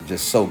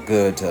just so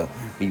good to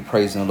be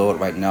praising the Lord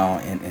right now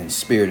in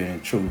spirit and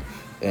in truth,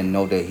 and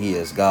know that He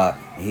is God.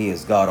 He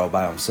is God all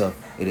by Himself.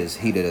 It is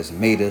He that has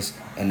made us,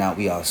 and not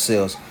we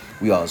ourselves.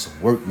 We are His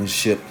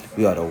workmanship.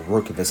 We are the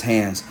work of His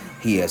hands.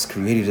 He has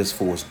created us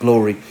for His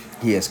glory.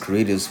 He has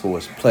created us for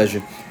His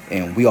pleasure.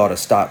 And we ought to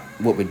stop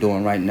what we're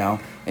doing right now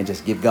and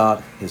just give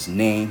God His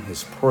name,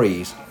 His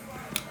praise.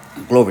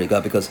 Glory to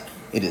God, because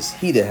it is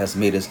He that has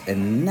made us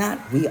and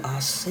not we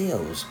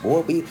ourselves.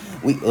 Boy, we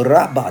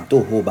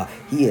Rabadohoba.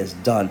 He has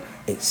done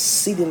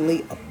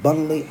exceedingly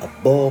abundantly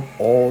above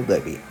all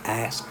that we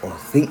ask or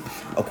think,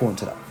 according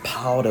to the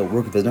power that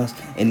worketh in us.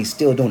 And He's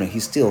still doing it.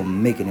 He's still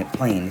making it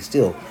plain. He's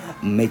still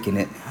making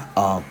it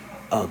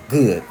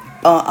good.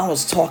 I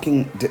was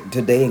talking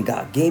today, and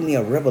God gave me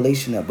a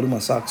revelation that blew my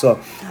socks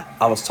off.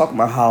 I was talking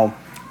about how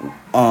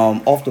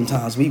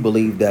oftentimes we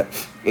believe that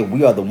if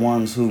we are the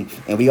ones who,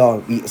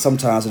 and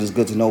sometimes it is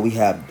good to know we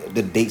have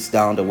the dates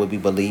down to where we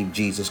believe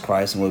Jesus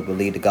Christ and where we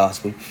believe the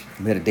gospel.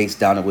 We have the dates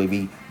down to where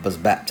we was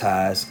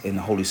baptized in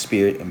the Holy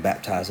Spirit and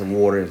baptized in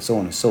water and so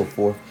on and so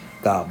forth.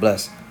 God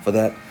bless for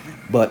that.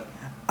 But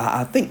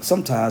I think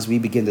sometimes we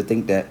begin to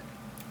think that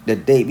the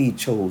day we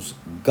chose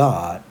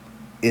God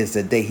is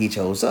the day He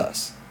chose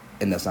us.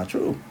 And that's not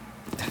true.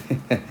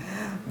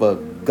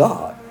 But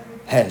God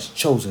has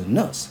chosen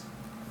us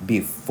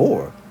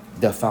before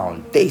the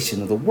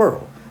foundation of the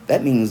world.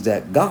 That means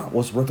that God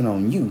was working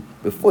on you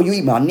before you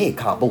even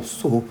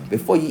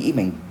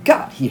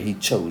got here. He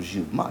chose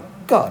you, my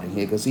God, in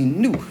here, because He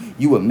knew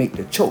you would make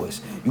the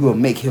choice. You will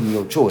make Him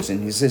your choice,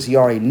 and since He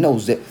already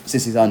knows that,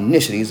 since He's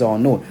omniscient, He's all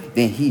knowing,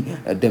 then He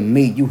then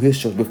made you His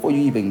choice before you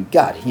even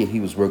got here. He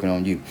was working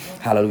on you.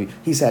 Hallelujah.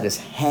 He's had His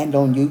hand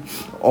on you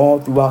all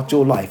throughout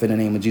your life in the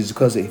name of Jesus.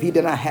 Because if He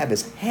did not have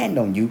His hand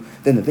on you,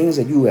 then the things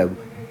that you have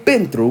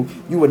been through,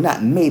 you would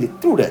not made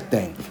it through that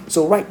thing.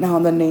 So right now,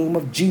 in the name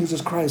of Jesus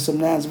Christ of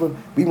Nazareth,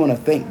 we want to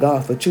thank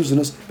God for choosing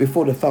us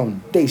before the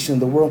foundation of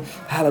the world.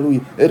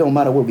 Hallelujah. It don't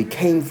matter where we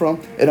came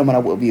from. It don't matter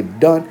what we have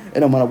done.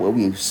 It don't matter what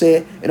we have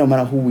said. It don't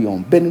matter who we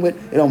on been with.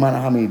 It don't matter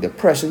how many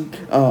depression,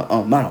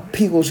 amount of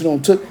pills you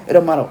don't took. It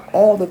don't matter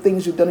all the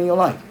things you've done in your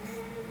life.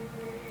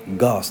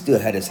 God still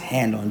had His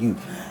hand on you,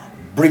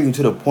 bring you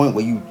to the point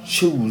where you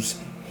choose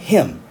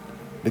Him,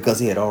 because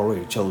He had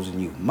already chosen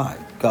you. My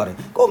God.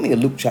 Go with me to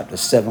Luke chapter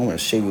 7. I want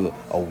to show you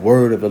a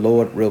word of the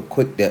Lord real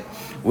quick that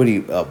really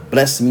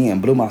blessed me and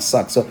blew my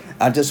socks up.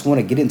 I just want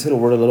to get into the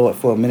word of the Lord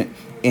for a minute.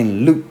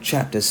 In Luke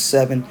chapter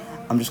 7,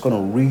 I'm just going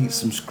to read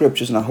some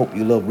scriptures, and I hope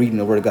you love reading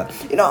the word of God.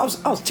 You know,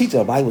 I was teaching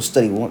a Bible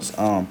study once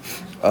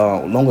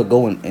long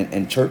ago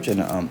in church,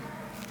 and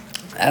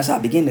as I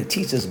begin to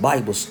teach this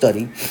Bible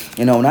study,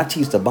 when I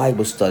teach the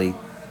Bible study,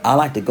 I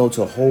like to go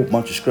to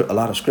a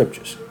lot of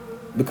scriptures,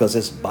 because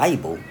it's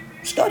Bible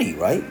study,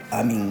 right?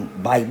 I mean,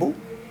 Bible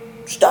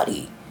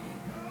study.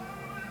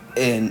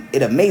 And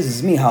it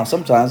amazes me how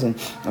sometimes and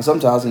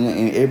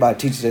everybody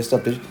teaches their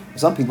stuff.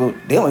 Some people,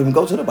 they don't even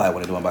go to the Bible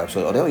when they're doing Bible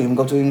study, or they don't even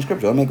go to any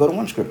scripture. Or they may go to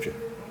one scripture.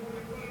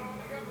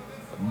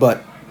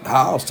 But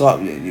how else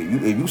talk?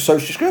 You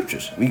search the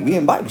scriptures. We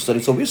in Bible study,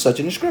 so we're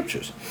searching the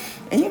scriptures.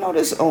 And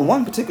this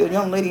one particular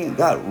young lady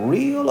got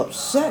real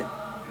upset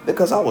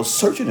because I was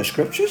searching the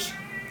scriptures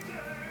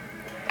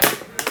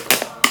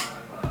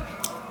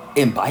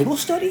in Bible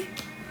study,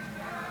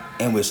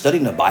 and we're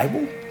studying the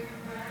Bible,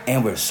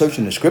 and we're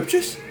searching the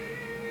scriptures,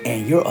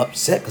 and you're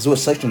upset because we're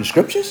searching the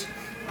scriptures,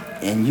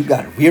 and you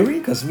got weary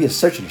because we are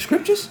searching the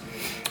scriptures.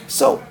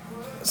 So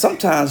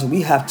sometimes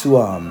we have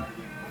to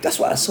that's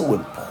why it's so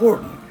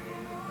important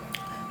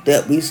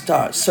that we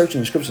start searching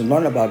the scriptures and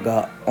learning about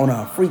God on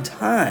our free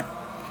time,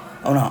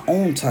 on our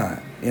own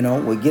time.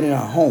 We're getting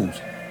our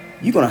homes.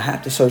 You're going to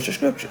have to search the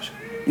scriptures.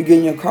 You get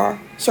in your car,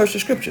 search the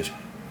scriptures.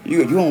 You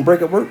want to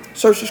break up work,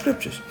 search the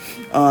scriptures.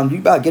 You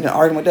about to get in an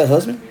argument with that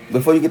husband.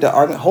 Before you get that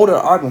argument, hold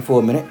that argument for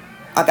a minute.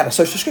 I got to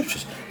search the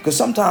scriptures. Because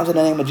sometimes in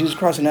the name of Jesus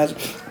Christ of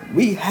Nazareth,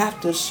 we have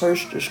to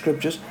search the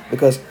scriptures,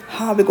 because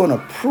how are we going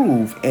to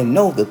prove and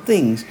know the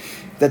things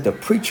that the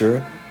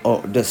preacher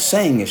or the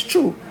saying is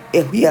true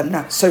if we have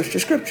not searched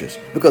the scriptures?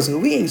 Because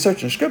if we ain't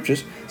searching the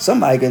scriptures,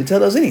 somebody can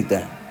tell us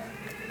anything.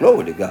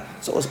 Glory to God.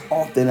 So it's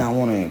often I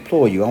want to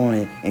implore you, I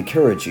want to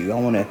encourage you, I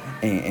want to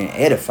and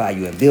edify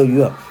you and build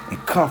you up and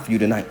comfort you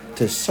tonight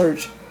to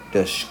search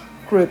the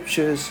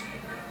scriptures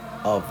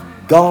of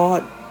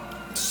God.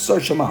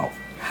 Search them out.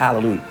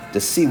 Hallelujah. To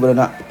see whether or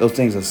not those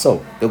things are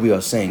so that we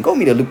are saying. Go with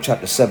me to Luke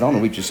chapter 7. I want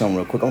to read you something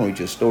real quick. I want to read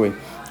you a story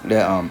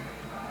that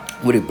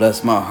really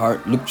blessed my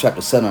heart. Luke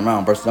chapter 7,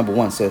 around verse number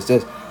 1 says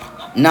this.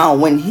 Now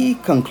when he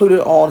concluded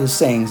all his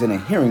sayings in the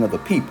hearing of the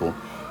people,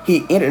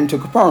 he entered into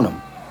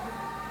Capernaum.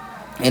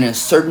 And a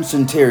certain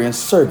centurion's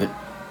servant,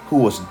 who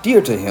was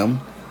dear to him,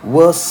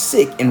 was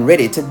sick and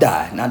ready to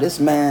die. Now this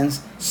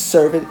man's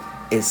servant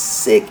is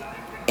sick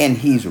and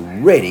he's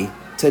ready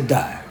to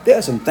die. There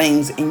are some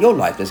things in your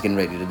life that's getting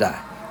ready to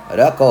die.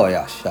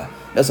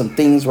 There's some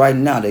things right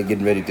now that are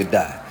getting ready to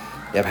die.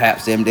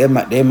 Perhaps there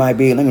might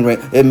be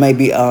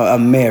a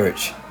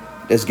marriage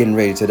that's getting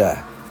ready to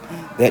die.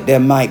 There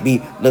might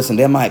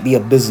be a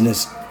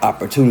business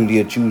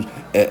opportunity that you,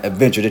 a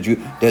venture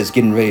that's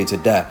getting ready to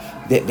die.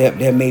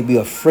 There may be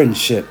a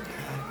friendship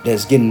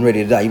that's getting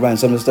ready to die. You writing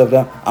some of the stuff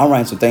down? I'm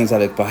writing some things out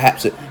that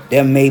perhaps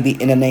there may be,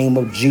 in the name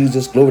of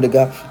Jesus, glory to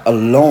God, a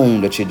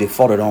loan that you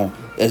defaulted on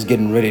that's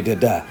getting ready to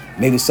die.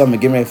 Maybe something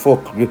getting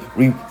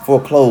ready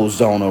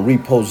foreclosed on or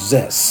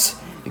repossessed,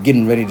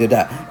 getting ready to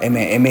die.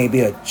 Amen. It may be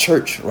a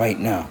church right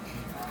now.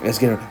 It's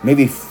getting,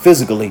 maybe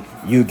physically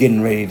you're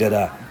getting ready to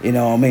die. You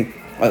know what I mean?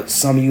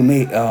 Some of you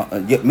may,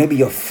 maybe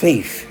your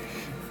faith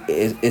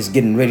is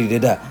getting ready to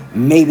die.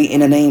 Maybe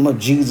in the name of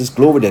Jesus,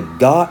 glory to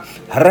God.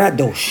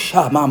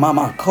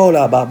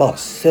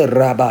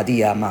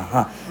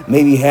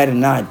 Maybe you had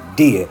an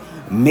idea.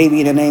 Maybe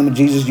in the name of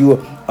Jesus, you are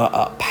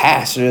a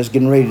pastor that's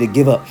getting ready to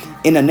give up.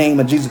 In the name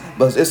of Jesus,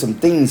 but there's some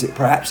things that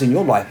perhaps in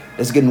your life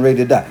that's getting ready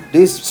to die.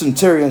 This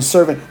centurion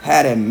servant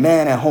had a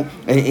man at home.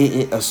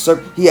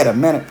 He had a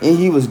man, and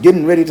he was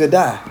getting ready to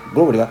die.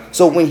 Glory to God.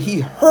 So when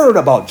he heard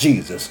about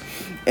Jesus,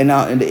 and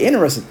the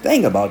interesting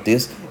thing about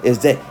this is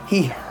that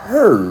he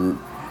heard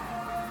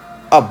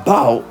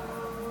about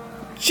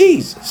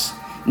Jesus.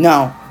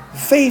 Now,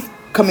 faith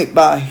cometh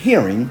by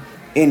hearing,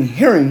 and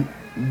hearing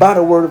by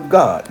the word of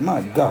God.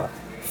 My God.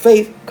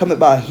 Faith cometh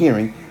by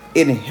hearing,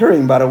 and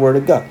hearing by the word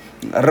of God.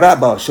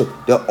 Rabba shit.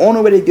 The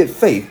only way to get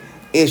faith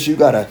is you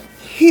gotta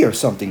hear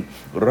something.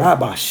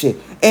 Rabba shit.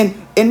 And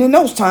in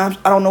those times,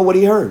 I don't know what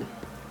he heard.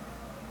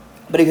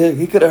 But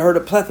he could have heard a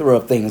plethora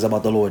of things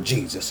about the Lord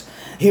Jesus.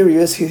 Here he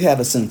is. He had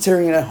a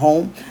centurion at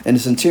home, and the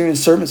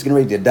centurion's servant is getting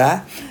ready to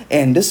die.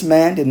 And this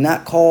man did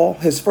not call.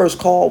 His first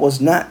call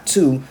was not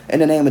to, in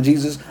the name of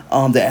Jesus,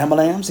 the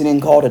Amalams. He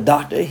didn't call the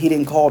doctor. He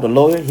didn't call the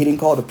lawyer. He didn't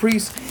call the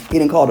priest. He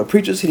didn't call the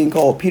preachers. He didn't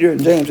call Peter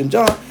and James and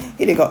John.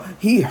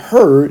 He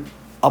heard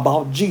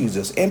about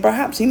Jesus. And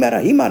perhaps he might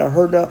have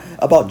heard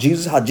about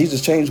Jesus, how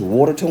Jesus changed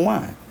water to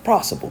wine.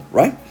 Possible,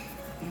 right?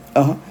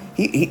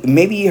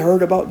 Maybe he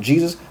heard about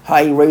Jesus,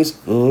 how he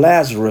raised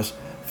Lazarus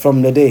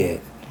from the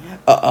dead.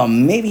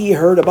 Maybe he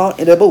heard about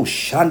maybe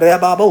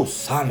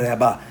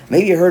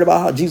he heard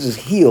about how Jesus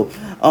healed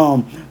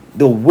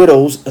the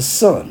widow's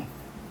son.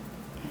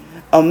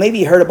 Maybe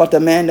he heard about the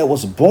man that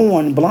was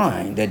born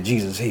blind that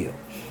Jesus healed.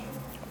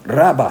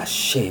 Rabba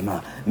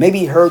Shema. Maybe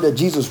he heard that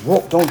Jesus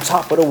walked on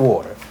top of the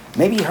water.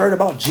 Maybe he heard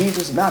about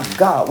Jesus, not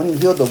God, when he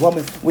healed the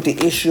woman with the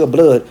issue of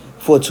blood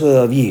for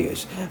 12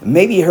 years.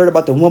 Maybe he heard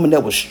about the woman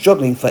that was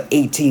struggling for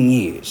 18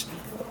 years.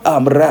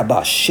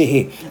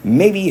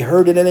 Maybe he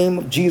heard in the name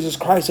of Jesus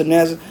Christ of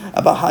Nazareth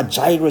about how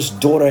Jairus'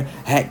 daughter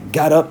had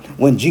got up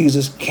when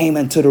Jesus came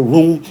into the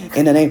room.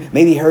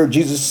 Maybe he heard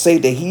Jesus say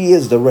that he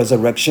is the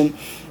resurrection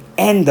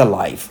and the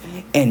life.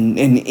 And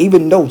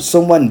even though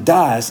someone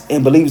dies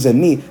and believes in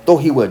me, though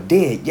he were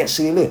dead, yet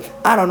shall he live.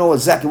 I don't know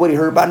exactly what he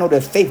heard, but I know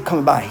that faith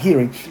coming by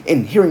hearing,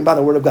 and hearing by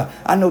the word of God.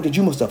 I know that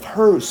you must have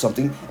heard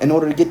something in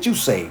order to get you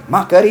saved.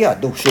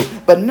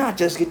 But not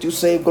just get you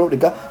saved, glory to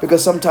God.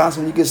 Because sometimes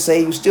when you get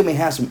saved, you still may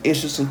have some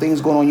issues, some things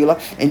going on in your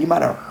life. And you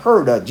might have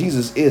heard that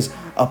Jesus is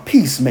a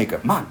peacemaker.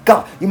 My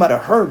God, you might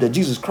have heard that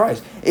Jesus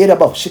Christ,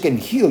 she can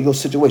heal your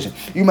situation.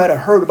 You might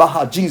have heard about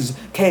how Jesus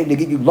came to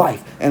give you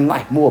life and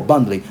life more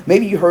abundantly.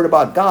 Maybe you heard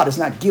about God is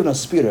not giving us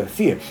a spirit of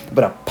fear,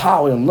 but a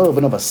power and love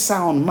and of a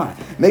sound mind.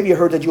 Maybe you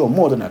heard that you are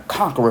more than a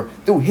conqueror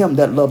through him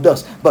that loved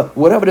us. But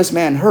whatever this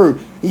man heard,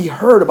 he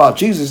heard about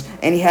Jesus,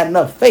 and he had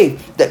enough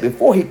faith that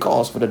before he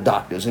calls for the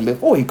doctors, and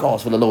before he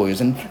calls for the lawyers,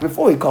 and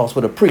before he calls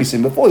for the priests,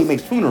 and before he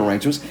makes funeral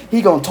arrangements,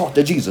 he gonna talk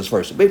to Jesus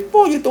first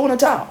before you throw in a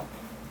towel.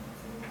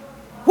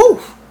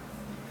 Woo!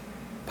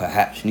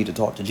 Perhaps you need to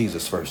talk to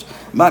Jesus first.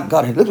 My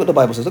God, look what the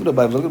Bible says. Look what the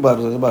Bible says. Look what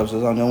the Bible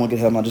says. I don't want to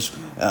get ahead.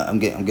 I'm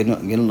getting a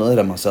little ahead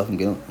of myself.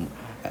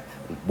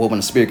 When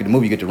the spirit get to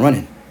move, you get to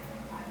running.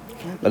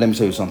 But let me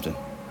tell you something.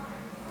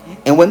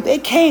 And when they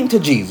came to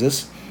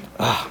Jesus,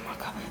 oh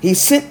my God, he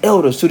sent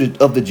elders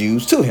of the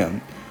Jews to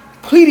him,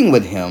 pleading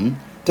with him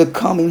to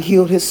come and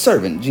heal his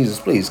servant. Jesus,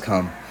 please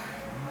come.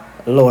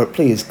 Lord,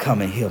 please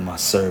come and heal my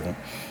servant.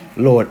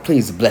 Lord,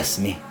 please bless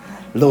me.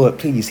 Lord,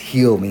 please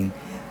heal me.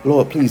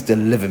 Lord, please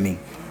deliver me.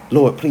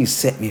 Lord, please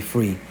set me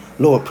free.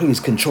 Lord, please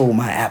control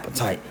my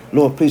appetite.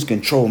 Lord, please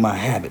control my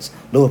habits.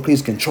 Lord,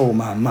 please control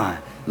my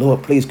mind.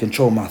 Lord, please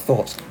control my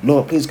thoughts.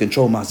 Lord, please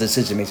control my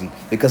decision making.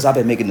 Because I've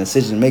been making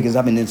decisions.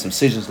 I've been in some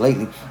decisions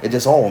lately. It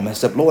just all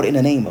messed up. Lord, in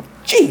the name of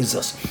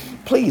Jesus,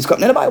 please come.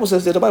 Now the Bible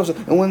says,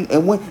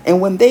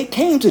 and when they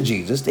came to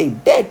Jesus, they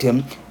begged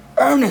him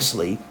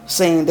earnestly,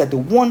 saying that the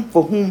one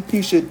for whom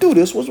he should do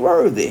this was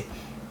worthy.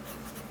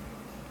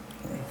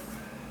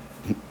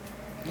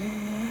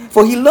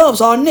 For he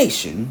loves our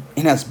nation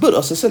and has built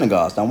us a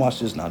synagogue. Now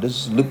watch this now.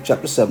 This is Luke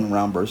chapter 7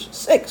 around verse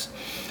 6.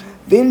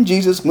 Then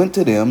Jesus went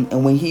to them,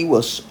 and when he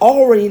was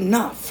already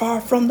not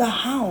far from the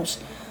house,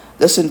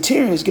 the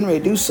centurion is getting ready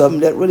to do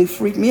something that really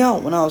freaked me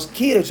out. When I was a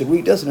kid, I used to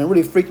read this, and it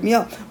really freaked me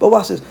out. But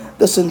watch this.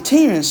 The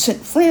centurion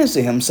sent friends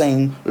to him,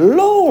 saying,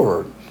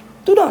 Lord,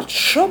 do not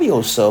trouble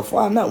yourself,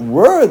 for I am not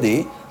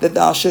worthy that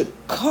thou should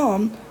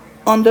come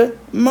under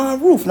my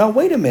roof. Now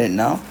wait a minute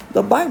now.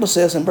 The Bible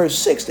says in verse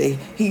 6 that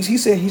he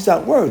said he's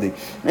not worthy.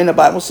 And the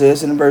Bible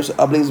says in verse,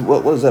 I believe,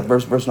 what was that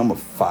verse number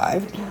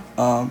 5?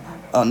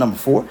 Number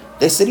 4,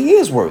 they said he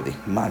is worthy.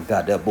 My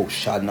God, that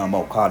bullshit.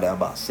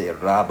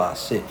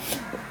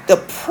 The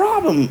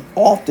problem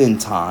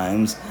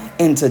oftentimes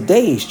in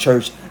today's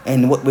church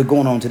and what we're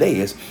going on today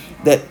is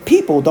that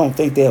people don't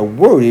think they're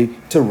worthy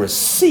to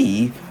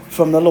receive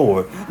from the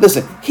Lord.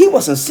 Listen, he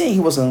wasn't saying he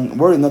wasn't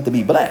worthy enough to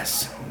be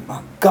blessed.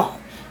 My God.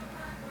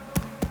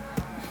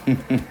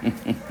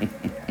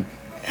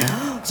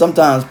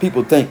 Sometimes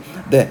people think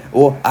that,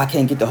 or I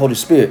can't get the Holy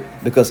Spirit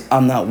because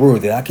I'm not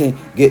worthy. I can't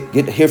get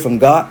to hear from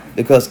God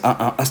because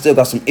I still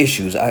got some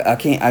issues.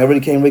 I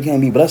really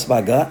can't be blessed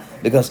by God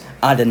because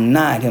I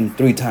denied him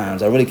 3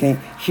 times. I really can't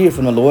hear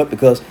from the Lord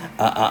because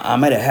I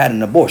might have had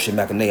an abortion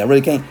back in the day. I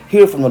really can't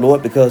hear from the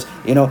Lord because,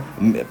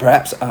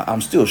 perhaps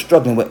I'm still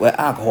struggling with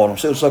alcohol. I'm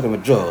still struggling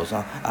with drugs.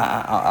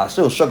 I'm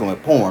still struggling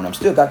with porn. I'm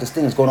still got these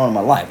things going on in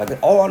my life. I got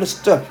all this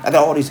stuff. I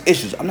got all these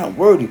issues. I'm not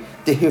worthy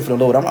to hear from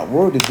the Lord. I'm not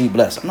worthy to be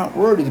blessed. I'm not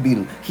worthy to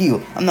be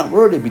healed. I'm not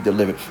worthy to be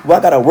delivered. Well,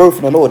 I got a word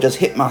from the Lord just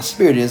hit my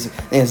spirit. And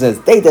it says,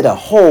 they that are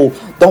whole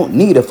don't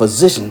need a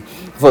physician,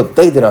 for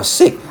they that are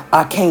sick.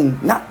 I came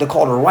not to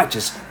call the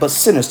righteous, but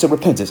sinners to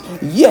repentance.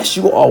 Yes,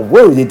 you are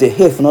worthy to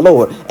hear from the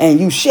Lord, and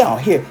you shall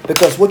hear.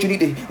 Because all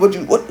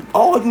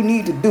you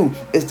need to do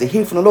is to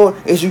hear from the Lord.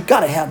 Is you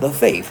gotta have the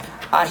faith.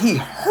 He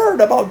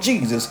heard about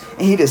Jesus,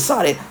 and he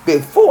decided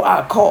before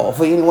I call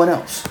for anyone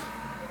else,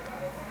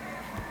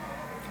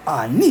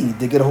 I need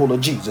to get a hold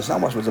of Jesus. Now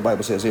watch what the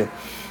Bible says here.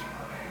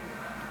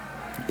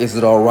 Is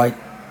it all right?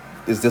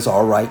 Is this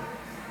all right?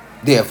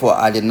 Therefore,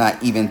 I did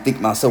not even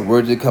think myself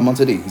worthy to come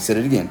unto thee. He said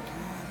it again.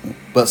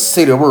 But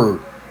say the word,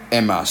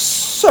 and my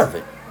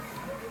servant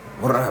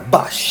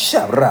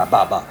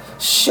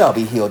shall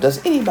be healed.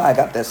 Does anybody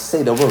got that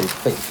say the word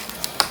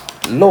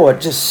faith?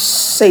 Lord, just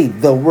say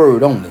the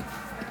word only,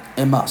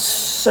 and my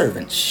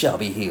servant shall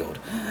be healed.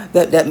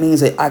 That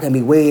means that I can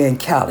be way in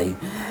Cali,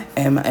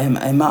 and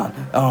my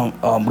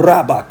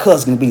rabbi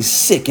cousin can be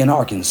sick in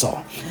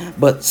Arkansas,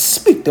 but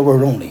speak the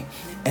word only,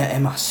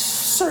 and my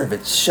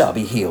servant shall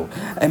be healed.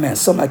 Amen.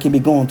 Somebody can be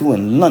going through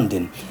in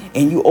London,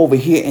 and you over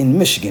here in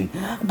Michigan,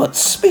 but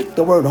speak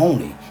the word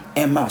only,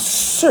 and my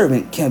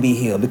servant can be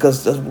healed,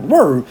 because the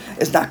word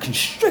is not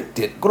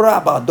constricted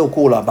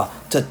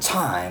to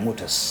time or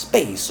to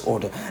space or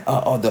the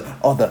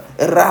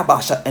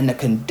rabasha and the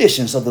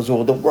conditions of this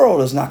world. The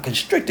world is not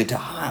constricted to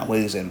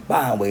highways and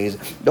byways.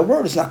 The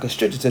word is not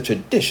constricted to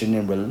tradition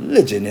and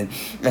religion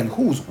and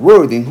who's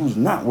worthy and who's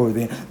not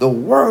worthy. The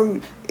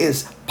word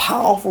is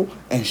powerful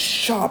and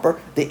sharper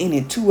than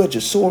any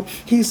two-edged sword.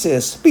 He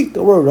says, speak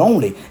the word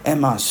only,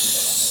 and my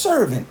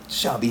servant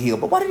shall be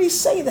healed. But why did he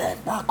say that?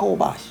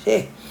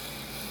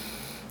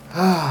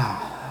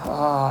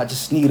 I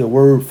just need a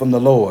word from the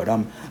Lord.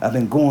 I've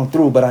been going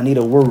through, but I need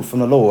a word from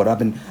the Lord. I've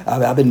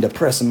been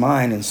depressed in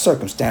mind and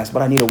circumstance,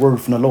 but I need a word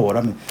from the Lord.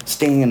 I've been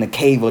staying in the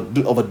cave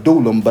of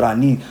Adullam, but I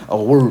need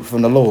a word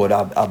from the Lord.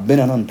 I've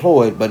been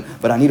unemployed, but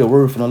I need a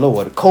word from the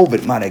Lord.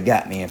 COVID might have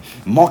got me, and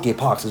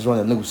monkeypox is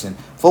running loose, and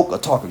folk are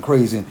talking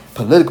crazy, and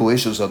political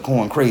issues are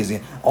going crazy,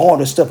 and all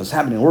this stuff is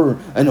happening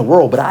in the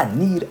world. But I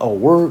need a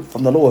word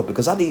from the Lord,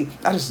 because I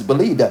just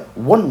believe that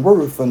one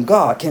word from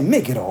God can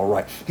make it all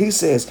right. He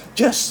says,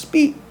 just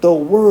speak the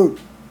word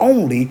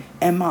only,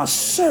 and my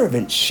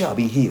servant shall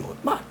be healed.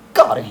 My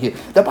God, in here,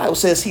 the Bible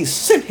says he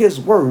sent his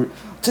word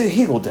to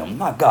heal them.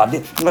 My God,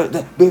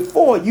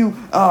 before you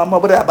throw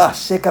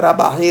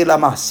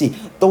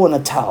in a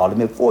towel, and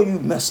before you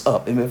mess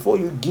up, and before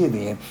you give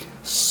in,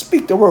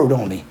 speak the word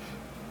only.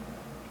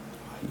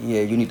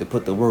 Yeah, you need to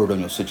put the word on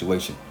your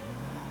situation.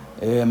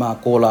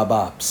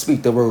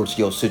 Speak the word to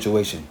your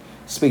situation.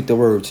 Speak the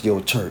word to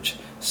your church.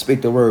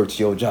 Speak the word to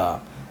your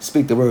job.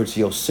 Speak the word to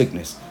your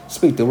sickness.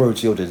 Speak the word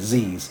to your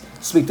disease.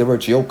 Speak the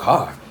word to your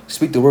car.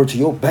 Speak the word to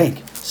your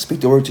bank. Speak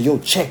the word to your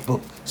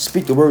checkbook.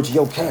 Speak the word to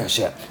your cash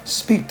app.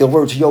 Speak the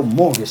word to your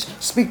mortgage.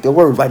 Speak the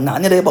word right now.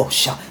 In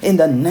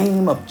the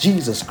name of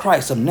Jesus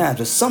Christ of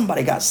Nazareth.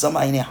 Somebody got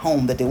somebody in their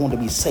home that they want to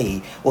be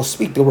saved. Or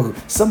speak the word.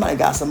 Somebody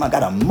got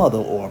a mother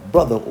or a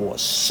brother or a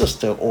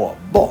sister or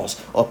a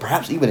boss or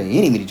perhaps even an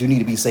enemy that you need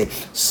to be saved.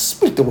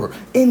 Speak the word.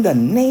 In the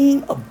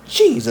name of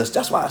Jesus.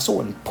 That's why it's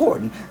so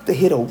important to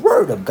hear the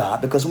word of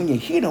God. Because when you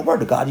hear the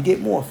word of God, you get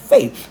more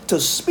faith to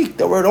speak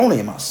the word only.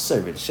 And my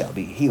servant shall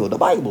be healed. The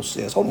Bible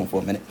says, hold on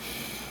for a minute.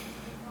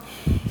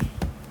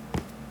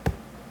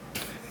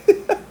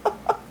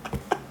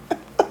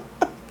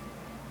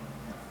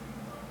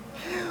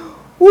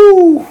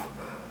 Woo!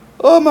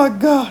 Oh my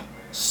God!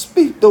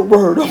 Speak the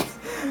word on.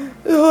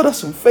 Oh, that's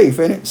some faith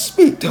in it.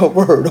 Speak the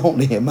word on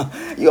him.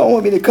 You don't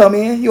want me to come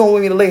in. You don't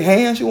want me to lay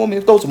hands. You want me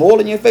to throw some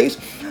oil in your face.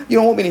 You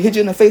don't want me to hit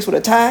you in the face with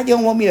a tie. You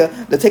don't want me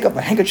to take up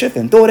a handkerchief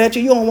and throw it at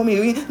you. You don't want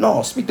me to.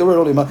 No, speak the word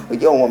on him. You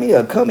don't want me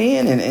to come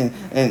in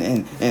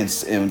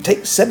and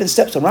take 7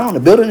 steps around the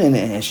building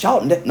and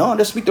shout. No,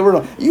 just speak the word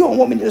on. You don't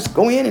want me to just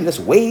go in and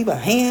just wave a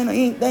hand or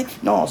anything.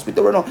 No, speak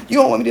the word on. You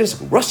don't want me to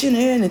just rush in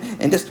there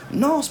and just.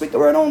 No, speak the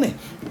word only.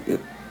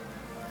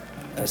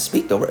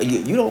 Speak the word.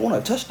 You don't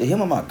want to touch the hem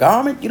of my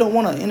garment. You don't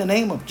want to, in the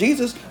name of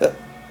Jesus.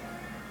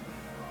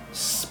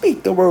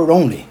 Speak the word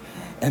only,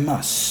 and my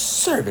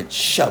servant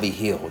shall be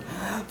healed.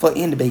 For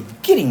in the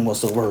beginning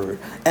was the Word,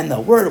 and the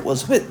Word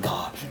was with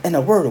God, and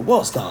the Word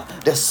was God.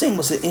 The same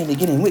was in the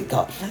beginning with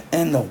God,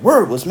 and the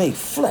Word was made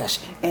flesh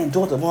and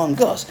dwelt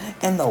among us.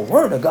 And the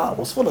Word of God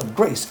was full of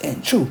grace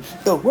and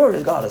truth. The Word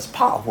of God is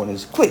powerful and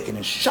is quick and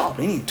is sharp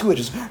and any two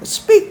edges.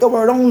 Speak the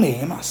Word only,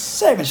 and my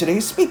servant should he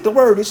speak the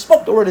Word. He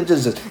spoke the Word in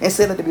Genesis and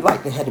said, "Let there be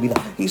light." There had to be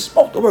light. He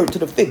spoke the Word to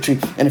the fig tree,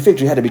 and the fig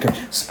tree had to be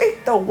cursed.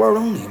 Speak the Word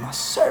only, and my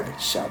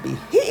servant shall be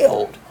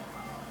healed.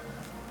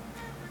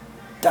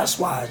 That's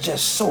why it's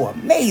just so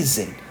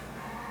amazing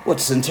what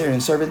the centurion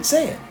servant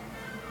said.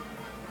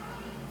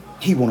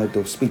 He wanted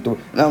to speak the word.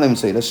 Now let me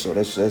say that's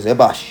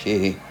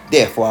Ebashi.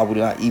 Therefore I would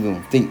not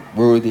even think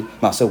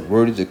myself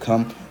worthy to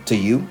come to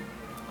you.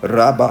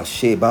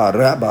 Rabashe ba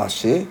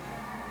rabashe.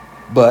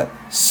 But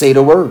say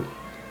the word.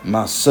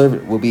 My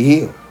servant will be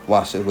healed.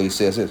 Watch what he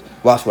says this.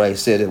 Watch what he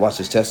said. Watch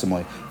his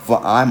testimony.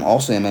 For I'm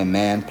also a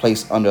man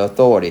placed under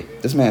authority.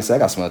 This man said, I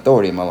got some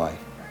authority in my life.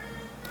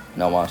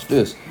 Now watch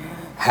this.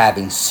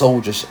 Having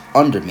soldiers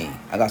under me.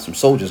 I got some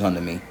soldiers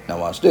under me. Now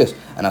watch this.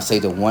 And I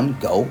say to one,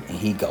 go, and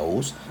he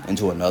goes. And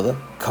to another,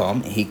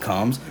 come, and he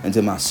comes. And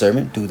to my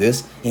servant, do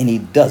this, and he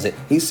does it.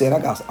 He said,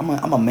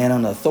 I'm a man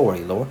under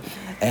authority, Lord.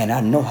 And I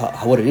know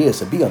what it is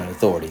to be under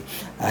authority.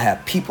 I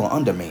have people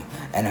under me.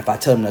 And if I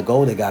tell them to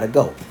go, they got to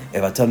go.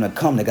 If I tell them to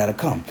come, they got to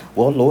come.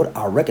 Well, Lord,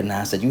 I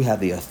recognize that you have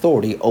the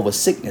authority over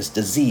sickness,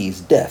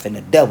 disease, death, and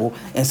the devil,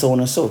 and so on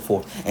and so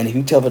forth. And if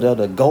you tell the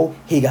devil to go,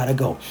 he got to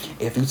go.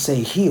 If you say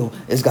heal,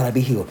 it's got to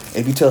be healed.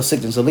 If you tell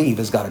sickness to leave,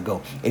 it's got to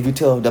go. If you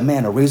tell the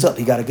man to raise up,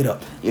 he got to get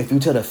up. If you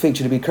tell the fig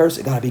tree to be cursed,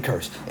 it got to be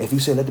cursed. If you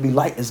say let there be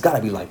light, it's got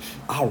to be light.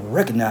 I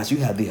recognize you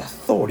have the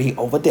authority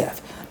over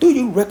death. Do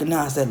you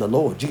recognize that the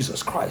Lord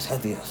Jesus Christ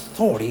has the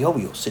authority over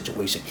your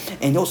situation?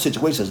 And your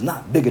situation is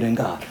not bigger than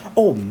God.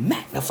 Oh,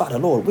 magnify the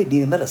Lord with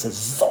thee and let us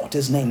exalt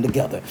his name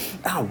together.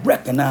 I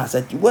recognize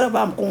that whatever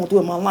I'm going through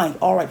in my life,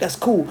 all right, that's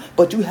cool.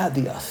 But you have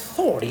the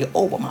authority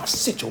over my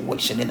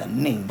situation in the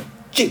name of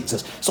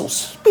Jesus. So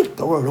speak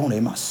the word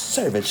only, my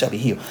servant shall be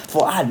healed.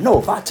 For I know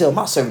if I tell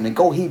my servant to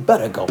go, he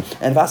better go.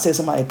 And if I say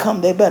somebody come,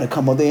 they better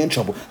come or they're in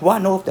trouble. Well, I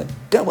know if the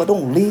devil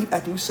don't leave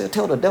after you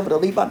tell the devil to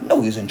leave, I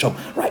know he's in trouble.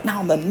 Right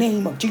now in the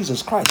name of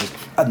Jesus Christ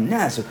of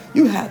Nazareth,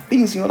 you have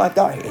things in your life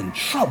that are in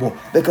trouble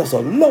because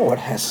the Lord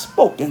has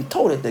spoken and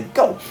told it to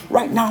go.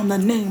 Right now in the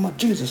name of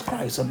Jesus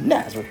Christ of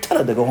Nazareth,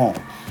 tell it to go home.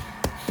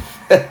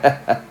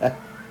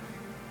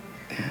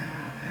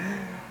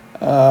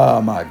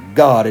 Oh my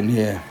God in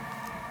here.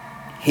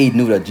 He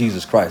knew that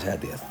Jesus Christ had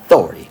the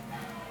authority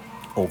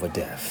over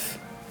death.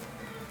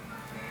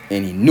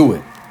 And he knew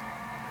it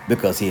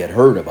because he had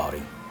heard about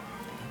him.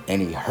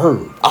 And he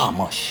heard,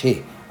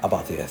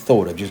 about the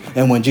authority of Jesus.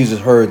 And when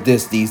Jesus heard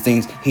these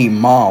things, he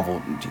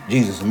marveled.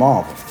 Jesus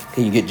marveled.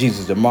 Can you get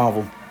Jesus to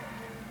marvel?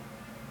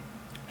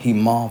 He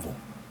marveled.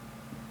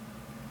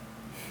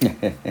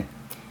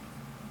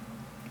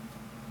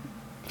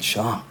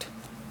 Shocked.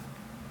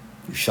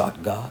 You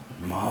shocked God?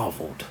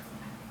 Marveled.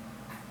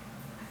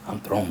 I'm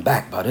thrown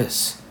back by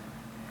this.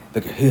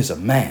 Because here's a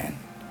man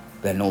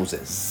that knows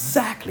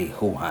exactly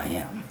who I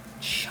am.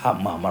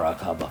 Shama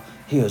Marakaba.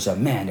 Here's a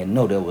man that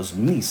knows there was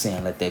me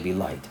saying, let there be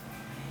light.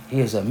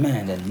 Here's a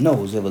man that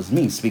knows it was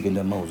me speaking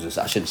to Moses.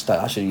 I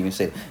shouldn't even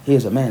say it.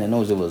 Here's a man that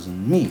knows it was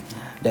me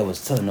that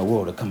was telling the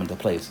world to come into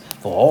place.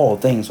 For all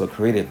things were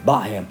created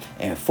by him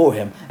and for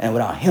him. And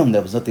without him,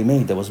 there was nothing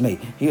made that was made.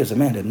 Here's a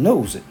man that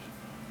knows it.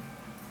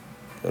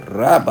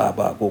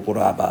 Rababa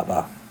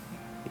Gokurababa.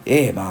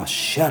 I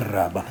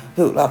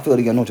feel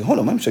the anointing. Hold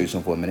on, let me show you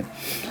something for a minute.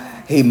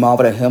 He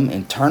marveled at him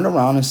and turned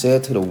around and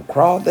said to the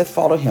crowd that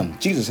followed him.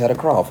 Jesus had a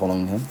crowd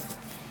following him.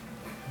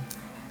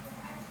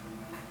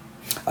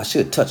 I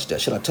should touch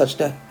that. Should I touch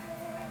that?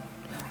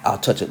 I'll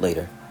touch it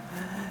later.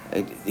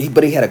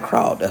 But he had a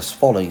crowd that's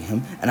following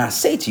him. And I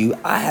say to you,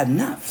 I have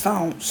not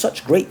found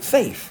such great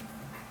faith,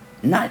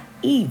 not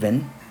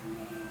even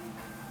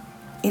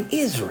in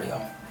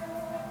Israel.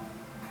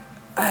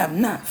 I have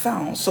not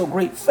found so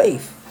great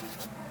faith.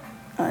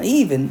 Not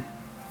even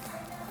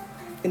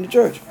in the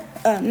church.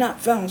 I have not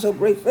found so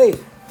great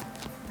faith.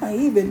 Not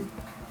even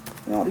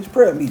in all these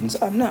prayer meetings.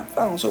 I have not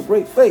found so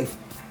great faith.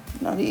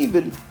 Not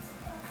even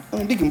on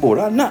the deacon board.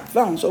 I have not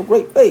found so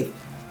great faith.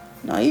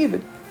 Not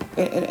even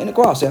in the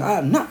cross. I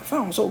have not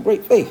found so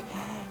great faith.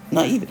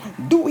 Not even.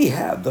 Do we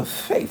have the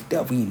faith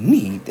that we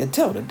need to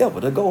tell the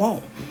devil to go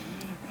home?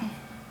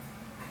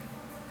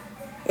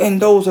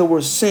 And those that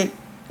were sent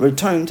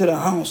returned to the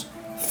house,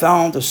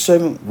 found the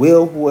servant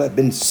Will, who had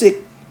been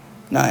sick.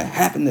 Now, it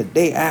happened the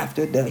day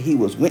after that he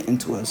went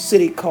into a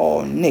city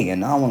called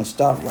Nain. Now, I want to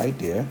stop right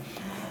there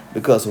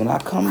because when I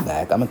come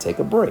back, I'm going to take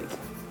a break.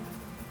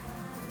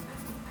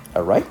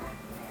 All right?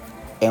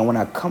 And when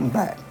I come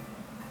back,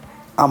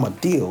 I'm going to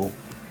deal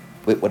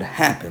with what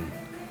happened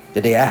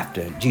the day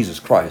after Jesus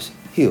Christ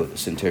healed the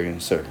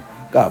centurion's servant.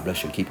 God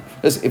bless you and keep it.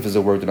 Listen, if it's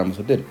a word, then I must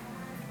have did it.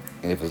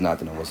 And if it's not,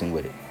 then I wasn't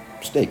with it.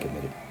 Stay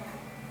committed.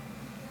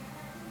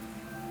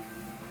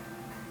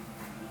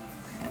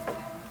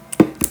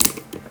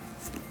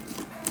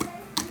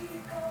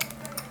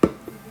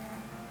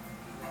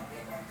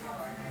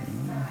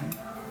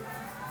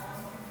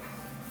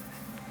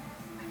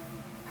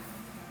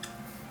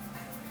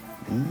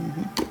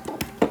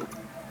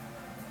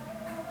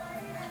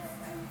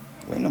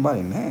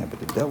 nobody mad but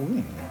the devil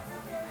anyway.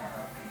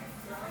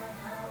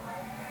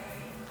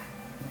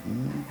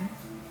 Mm-hmm.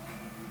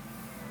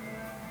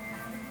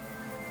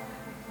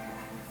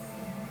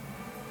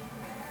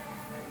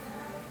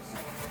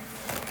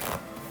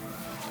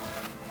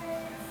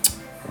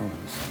 Oh, let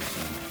me see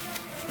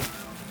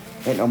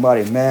something. Ain't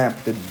nobody mad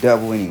but the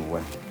devil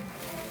anyway.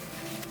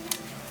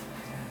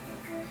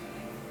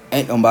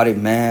 Ain't nobody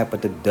mad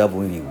but the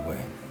devil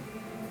anyway.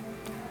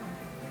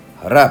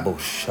 Rabo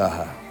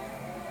Shaha.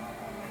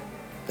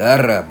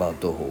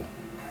 Darabatoho.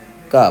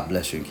 God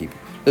bless you and keep you.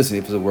 Listen,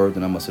 if it's a word,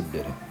 then I must have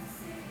did it.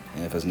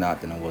 And if it's not,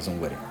 then I wasn't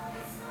with it.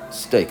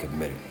 Stay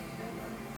committed.